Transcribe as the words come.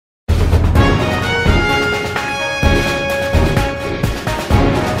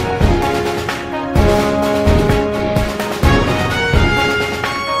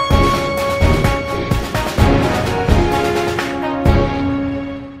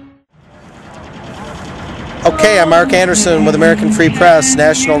Okay, I'm Mark Anderson with American Free Press,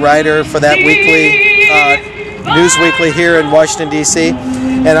 national writer for that weekly news weekly here in Washington, D.C.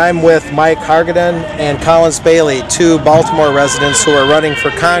 And I'm with Mike Hargadon and Collins Bailey, two Baltimore residents who are running for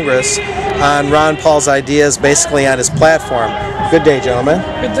Congress on Ron Paul's ideas, basically on his platform. Good day, gentlemen.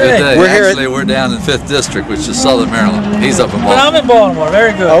 Good day. We're down in 5th District, which is Southern Maryland. He's up in Baltimore. But I'm in Baltimore.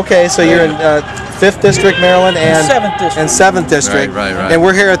 Very good. Okay, so you're in 5th District, Maryland, and 7th District. And 7th District. Right. And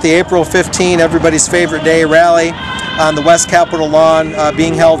we're here at the April 15, everybody's favorite day, rally on the West Capitol lawn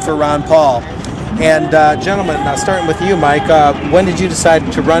being held for Ron Paul. And gentlemen, starting with you, Mike, when did you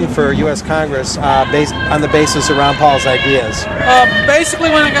decide to run for U.S. Congress based on the basis of Ron Paul's ideas?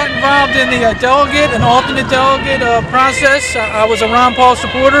 Basically, when I got involved in the delegate and alternate delegate process, I was a Ron Paul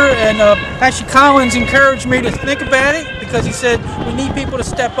supporter, and actually Collins encouraged me to think about it because he said we need people to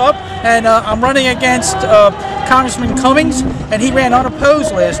step up, and I'm running against Congressman Cummings, and he ran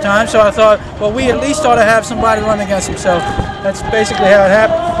unopposed last time, so I thought, well, we at least ought to have somebody run against him, so that's basically how it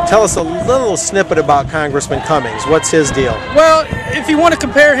happened. Tell us a little snippet about Congressman Cummings. What's his deal? Well, if you want to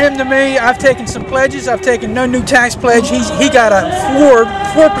compare him to me, I've taken some pledges. I've taken no new tax pledge. He got a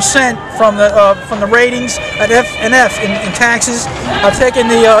 4% from the ratings at F in taxes. I've taken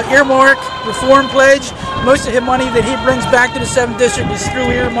the earmark reform pledge. Most of his money that he brings back to the 7th District is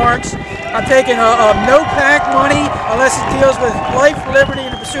through earmarks. I've taken no PAC money unless it deals with life, liberty,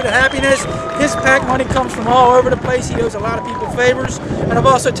 and the pursuit of happiness. His PAC money comes from all over the place. He owes a lot of people favors. And I've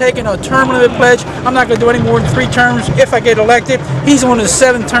also taken a term limit pledge. I'm not going to do any more than 3 terms if I get elected. He's on his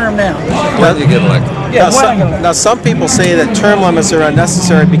 7th term now. When do you get elected? Yeah, now, some people say that term limits are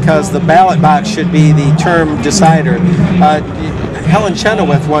unnecessary because the ballot box should be the term decider. Helen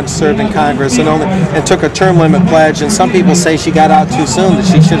Chenoweth once served in Congress and took a term limit pledge, and some people say she got out too soon, that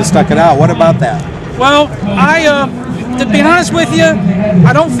she should have stuck it out. What about that? Well, to be honest with you,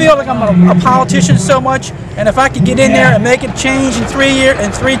 I don't feel like I'm a politician so much, and if I could get in there and make it change in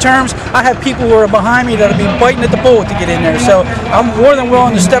 3 terms, I have people who are behind me that'll be biting at the bullet to get in there. So I'm more than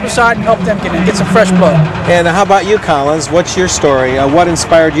willing to step aside and help them get some fresh blood. And how about you, Collins? What's your story? What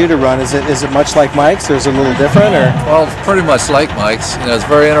inspired you to run? Is it much like Mike's, or is it a little different? Or? Well, it's pretty much like Mike's. You know, it's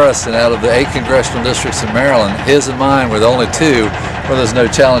very interesting. Out of the 8 congressional districts in Maryland, his and mine were the only 2 where there's no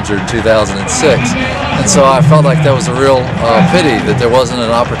challenger in 2006. And so I felt like that was a real pity that there wasn't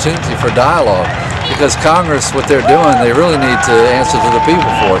an opportunity for dialogue, because Congress, what they're doing, they really need to answer to the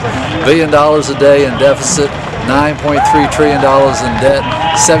people for it. $1 billion a day in deficit, $9.3 trillion in debt,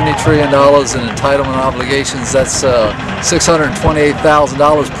 $70 trillion in entitlement obligations. That's $628,000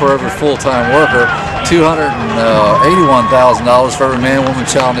 per every full-time worker, $281,000 for every man, woman,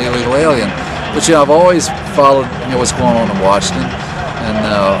 child, and illegal alien. But you know, I've always followed what's going on in Washington. And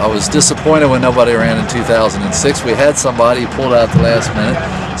I was disappointed when nobody ran in 2006. We had somebody, pulled out at the last minute.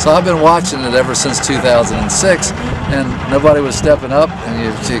 So I've been watching it ever since 2006, and nobody was stepping up. And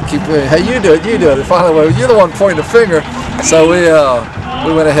you keep, hey, you do it. And finally, well, you're the one pointing the finger. So we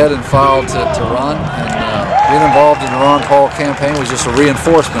went ahead and filed to run. And being involved in the Ron Paul campaign was just a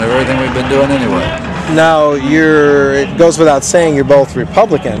reinforcement of everything we've been doing anyway. Now, it goes without saying you're both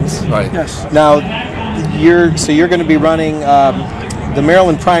Republicans. Right. Yes. Now, you're going to be running. The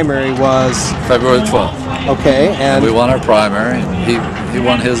Maryland primary was February 12th. Okay, and we won our primary. He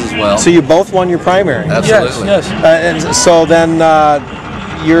won his as well. So you both won your primary. Absolutely. Yes. And so then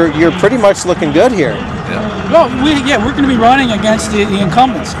you're pretty much looking good here. Yeah. Well, we're going to be running against the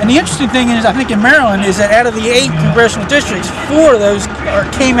incumbents. And the interesting thing is, I think in Maryland, is that out of the 8 congressional districts, 4 of those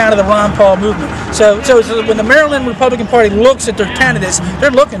came out of the Ron Paul movement. So when the Maryland Republican Party looks at their candidates,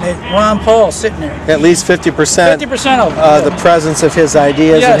 they're looking at Ron Paul sitting there. At least 50%. 50% of them. The presence of his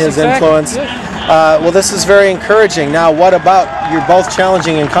ideas and his influence. Yeah. Well, this is very encouraging. Now, what about, you're both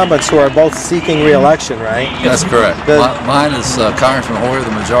challenging incumbents who are both seeking re-election, right? That's correct. Mine is Carrington Hoyer,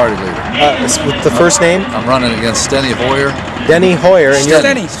 the majority leader. With the first name? I'm running against Steny Hoyer. Denny Hoyer. And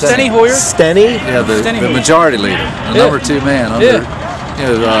Steny Hoyer. Steny? Yeah, the majority leader, the number 2 man under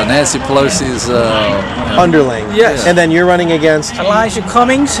Nancy Pelosi's underling. Yes. And then you're running against Elijah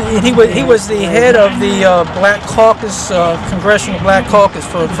Cummings. He was the head of the Black Caucus, Congressional Black Caucus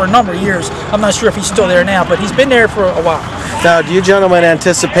for a number of years. I'm not sure if he's still there now, but he's been there for a while. Now, do you gentlemen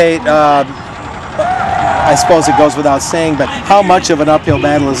anticipate, I suppose it goes without saying, but how much of an uphill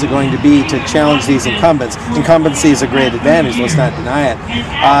battle is it going to be to challenge these incumbents? Incumbency is a great advantage, let's not deny it.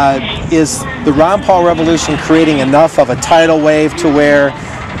 Is the Ron Paul revolution creating enough of a tidal wave to where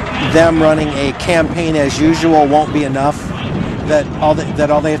them running a campaign as usual won't be enough? That all they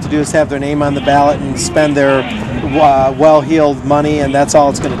have to do is have their name on the ballot and spend their well-heeled money, and that's all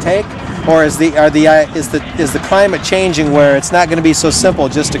it's going to take? or is the climate changing where it's not going to be so simple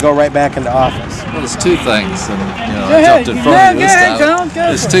just to go right back into office? Well, there's two things, and I jumped in front of you this time.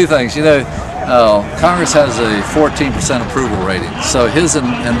 There's two things. Congress has a 14% approval rating, so his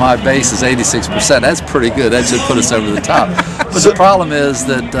and my base is 86%. That's pretty good. That should put us over the top. But the problem is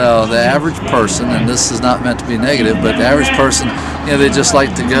that the average person, and this is not meant to be negative, but the average person, they just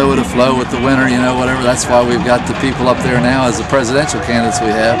like to go with the flow with the winner, whatever. That's why we've got the people up there now as the presidential candidates we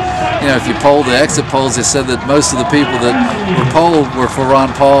have. If you poll the exit polls, they said that most of the people that were polled were for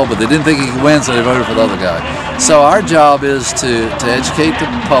Ron Paul, but they didn't think he could win, so they voted for the other guy. So our job is to educate the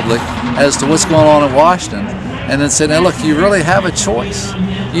public as to what's going on in Washington, and then say, now look, you really have a choice.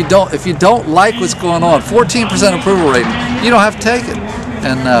 If you don't like what's going on, 14% approval rating, you don't have to take it.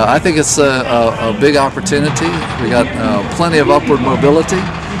 And I think it's a big opportunity. We got plenty of upward mobility,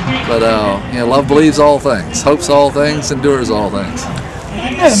 but love believes all things, hopes all things, endures all things.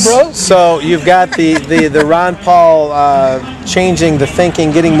 Yeah, bro. So you've got the Ron Paul changing the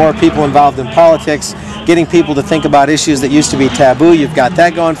thinking, getting more people involved in politics, getting people to think about issues that used to be taboo. You've got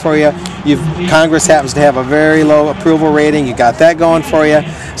that going for you. Congress happens to have a very low approval rating. You got that going for you.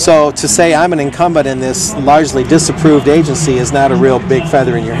 So to say I'm an incumbent in this largely disapproved agency is not a real big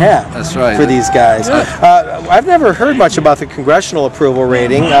feather in your hat. That's right. For these guys. I've never heard much about the congressional approval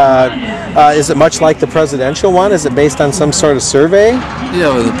rating. Is it much like the presidential one? Is it based on some sort of survey? Yeah,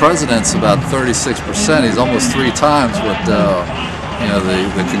 well, the president's about 36%. He's almost 3 times what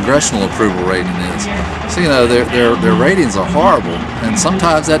the congressional approval rating is. So their ratings are horrible, and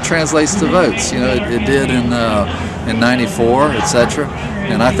sometimes that translates to votes. It did in '94, etc.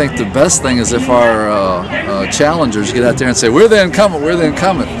 And I think the best thing is if our challengers get out there and say, "We're the incumbent, we're the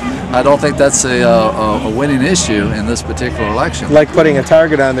incumbent." I don't think that's a winning issue in this particular election. Like putting a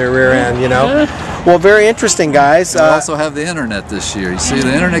target on their rear end, Well, very interesting, guys. We also have the internet this year. You see,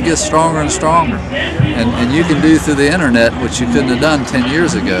 the internet gets stronger and stronger, and you can do through the internet what you couldn't have done 10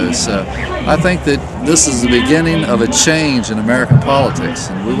 years ago. So I think that this is the beginning of a change in American politics,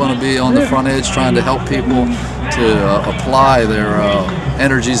 and we want to be on the front edge trying to help people to apply their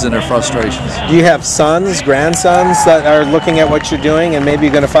energies and their frustrations. Do you have sons, grandsons that are looking at what you're doing and maybe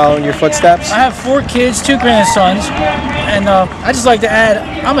going to follow in your footsteps? I have 4 kids, 2 grandsons, and I just like to add,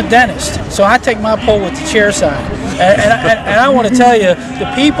 I'm a dentist, so I take my poll with the chair side. And I want to tell you,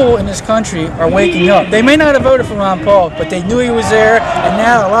 the people in this country are waking up. They may not have voted for Ron Paul, but they knew he was there, and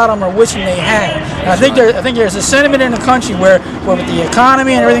now a lot of them are wishing they had. And I think there's a sentiment in the country where with the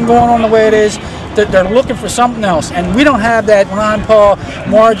economy and everything going on the way it is, they're looking for something else, and we don't have that Ron Paul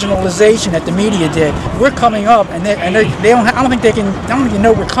marginalization that the media did. We're coming up, and they don't. I don't think they don't even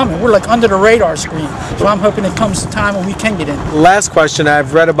know we're coming. We're like under the radar screen. So I'm hoping it comes a time when we can get in. Last question.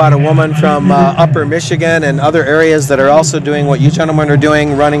 I've read about a woman from Upper Michigan and other areas that are also doing what you gentlemen are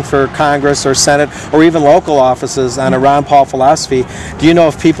doing, running for Congress or Senate or even local offices on a Ron Paul philosophy. Do you know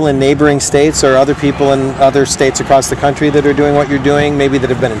of people in neighboring states or other people in other states across the country that are doing what you're doing? Maybe that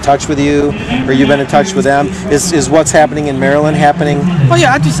have been in touch with you, or you've been in touch with them? Is what's happening in Maryland happening? Well,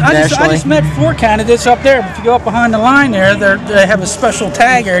 yeah, I just met 4 candidates up there. If you go up behind the line there, they have a special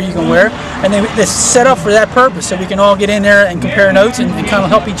tag there you can wear, and they're set up for that purpose, so we can all get in there and compare notes and kind of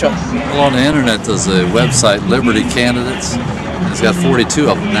help each other. Well, on the internet there's a website, Liberty Candidates. It's got 42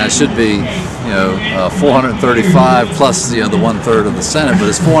 of them. Now it should be 435 plus the 1/3 of the Senate, but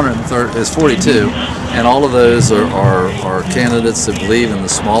it's 42, and all of those are candidates that believe in the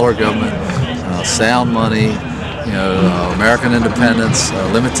smaller government, sound money, American independence,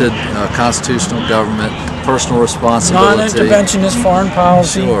 limited constitutional government, personal responsibility, non-interventionist foreign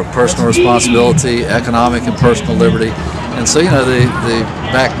policy, sure, personal responsibility, economic and personal liberty. And so,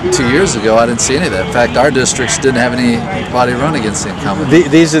 back 2 years ago, I didn't see any of that. In fact, our districts didn't have anybody run against the incumbent.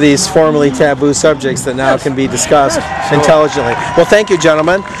 These are these formerly taboo subjects that now can be discussed intelligently. Well, thank you,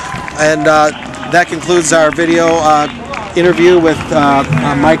 gentlemen. And that concludes our video interview with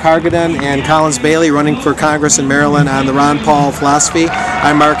Mike Hargadon and Collins Bailey, running for Congress in Maryland on the Ron Paul philosophy.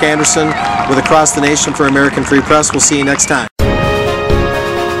 I'm Mark Anderson with Across the Nation for American Free Press. We'll see you next time.